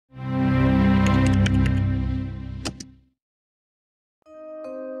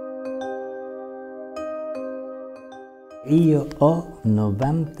io ho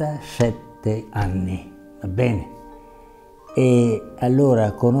 97 anni, va bene? E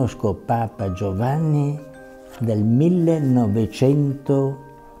allora conosco Papa Giovanni dal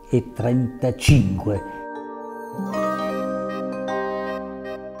 1935.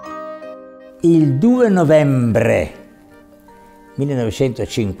 Il 2 novembre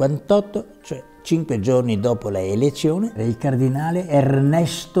 1958, cioè 5 giorni dopo la elezione, il cardinale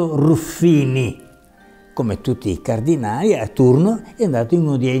Ernesto Ruffini, come tutti i cardinali, a turno è andato in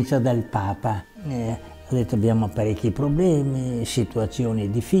udienza dal Papa. Ha detto: abbiamo parecchi problemi, situazioni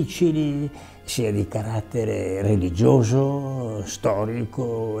difficili, sia di carattere religioso,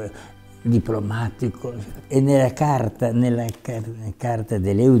 storico, diplomatico. E nella carta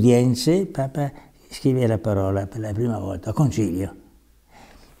delle udienze il Papa scrive la parola per la prima volta: concilio.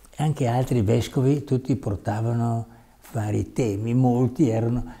 Anche altri vescovi, tutti portavano vari temi, molti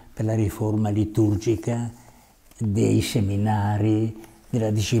erano per la riforma liturgica dei seminari,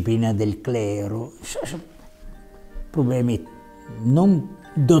 della disciplina del clero, problemi non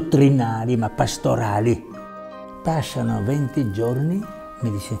dottrinali ma pastorali. Passano 20 giorni,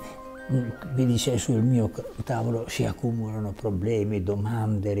 mi dice sul mio tavolo si accumulano problemi,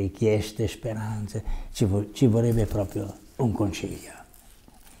 domande, richieste, speranze, ci vorrebbe proprio un concilio.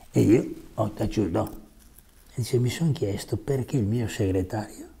 E io ho taciuto. Dice: mi sono chiesto perché il mio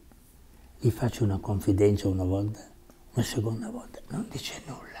segretario gli faccio una confidenza una volta, una seconda volta, non dice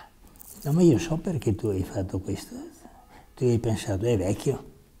nulla. No, ma io so perché tu hai fatto questo. Tu hai pensato: è vecchio?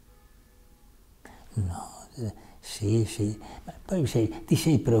 No, sì, ma poi ti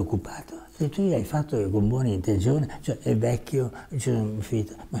sei preoccupato. E tu hai fatto con buona intenzione, cioè è vecchio,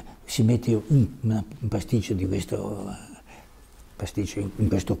 ma si mette un pasticcio di questo in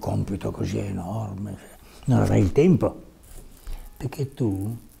questo compito così enorme, non avrai il tempo, perché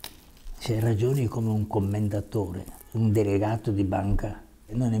tu se ragioni come un commendatore, un delegato di banca,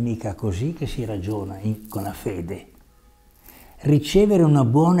 non è mica così che si ragiona con la fede. Ricevere una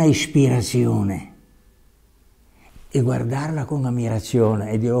buona ispirazione e guardarla con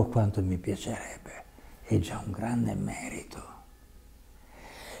ammirazione e dire: oh, quanto mi piacerebbe, è già un grande merito.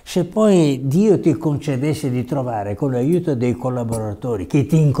 Se poi Dio ti concedesse di trovare con l'aiuto dei collaboratori che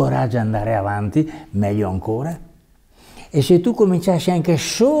ti incoraggia ad andare avanti, meglio ancora. E se tu cominciassi anche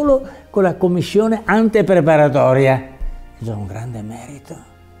solo con la commissione antepreparatoria, è già un grande merito.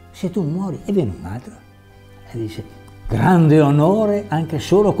 Se tu muori e viene un altro e dice: grande onore anche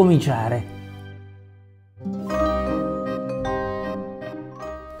solo cominciare.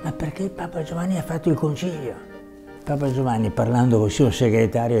 Ma perché Papa Giovanni ha fatto il concilio? Papa Giovanni, parlando con il suo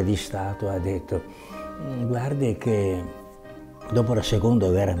segretario di Stato, ha detto: guardi che dopo la seconda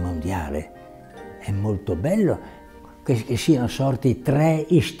guerra mondiale è molto bello che siano sorti 3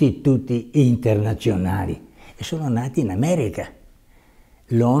 istituti internazionali e sono nati in America.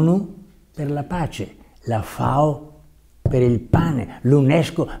 L'ONU per la pace, la FAO per il pane,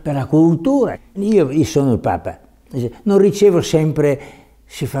 l'UNESCO per la cultura. Io sono il Papa, non ricevo sempre,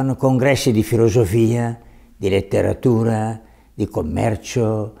 si fanno congressi di filosofia, di letteratura, di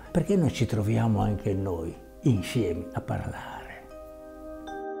commercio, perché non ci troviamo anche noi insieme a parlare?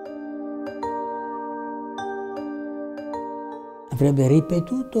 Avrebbe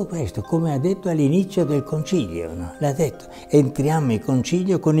ripetuto questo, come ha detto all'inizio del concilio, no? L'ha detto: entriamo in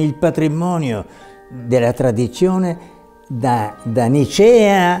concilio con il patrimonio della tradizione da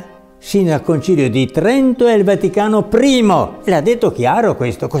Nicea sino al concilio di Trento e al Vaticano I. L'ha detto chiaro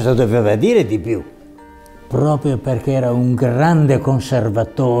questo, cosa doveva dire di più? Proprio perché era un grande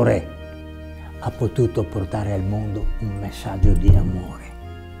conservatore, ha potuto portare al mondo un messaggio di amore,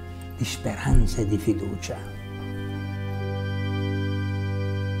 di speranza e di fiducia.